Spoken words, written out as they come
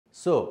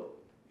So,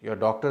 your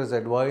doctor has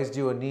advised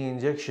you a knee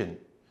injection.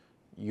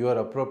 You are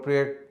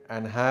appropriate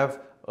and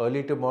have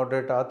early to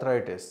moderate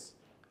arthritis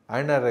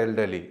and are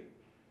elderly.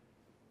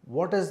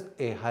 What is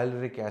a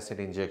hyaluronic acid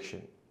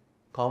injection?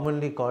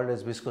 Commonly called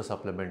as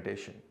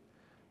viscosupplementation.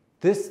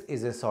 This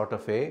is a sort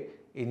of a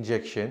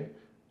injection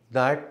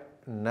that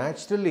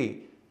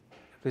naturally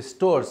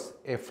restores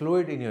a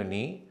fluid in your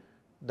knee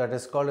that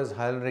is called as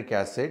hyaluronic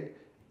acid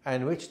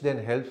and which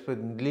then helps with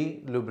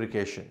knee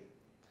lubrication.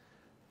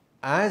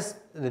 As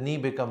the knee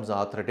becomes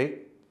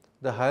arthritic,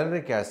 the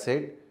hyaluronic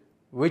acid,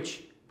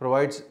 which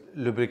provides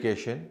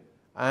lubrication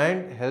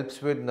and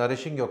helps with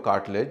nourishing your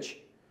cartilage,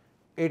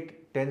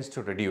 it tends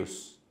to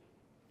reduce.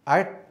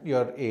 At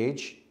your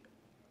age,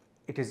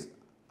 it is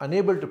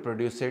unable to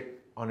produce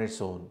it on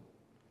its own,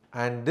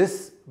 and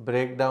this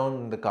breakdown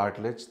in the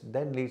cartilage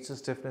then leads to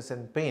stiffness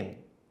and pain.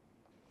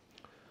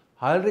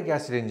 Hyaluronic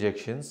acid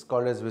injections,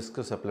 called as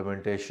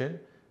viscosupplementation,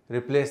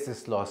 replace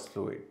this lost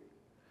fluid.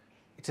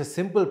 It's a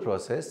simple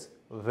process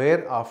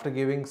where after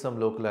giving some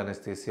local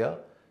anesthesia,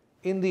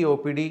 in the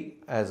OPD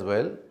as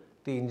well,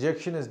 the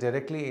injection is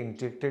directly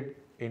injected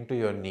into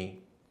your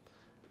knee,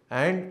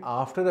 and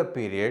after a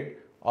period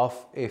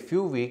of a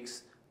few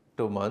weeks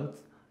to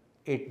months,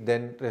 it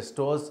then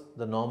restores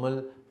the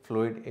normal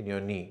fluid in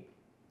your knee.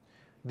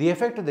 The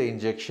effect of the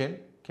injection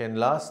can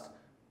last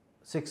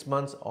 6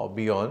 months or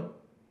beyond.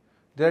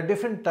 There are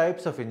different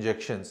types of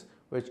injections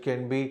which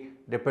can be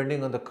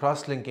depending on the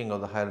cross-linking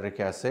of the hyaluronic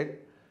acid,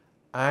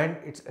 and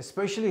it's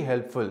especially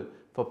helpful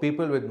for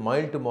people with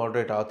mild to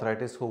moderate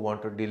arthritis who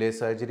want to delay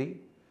surgery.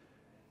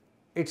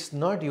 It's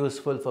not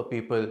useful for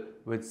people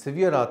with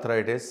severe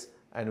arthritis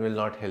and will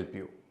not help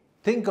you.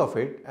 Think of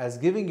it as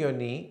giving your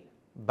knee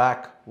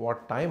back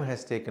what time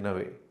has taken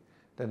away,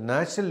 the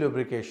natural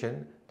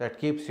lubrication that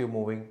keeps you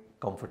moving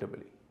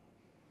comfortably.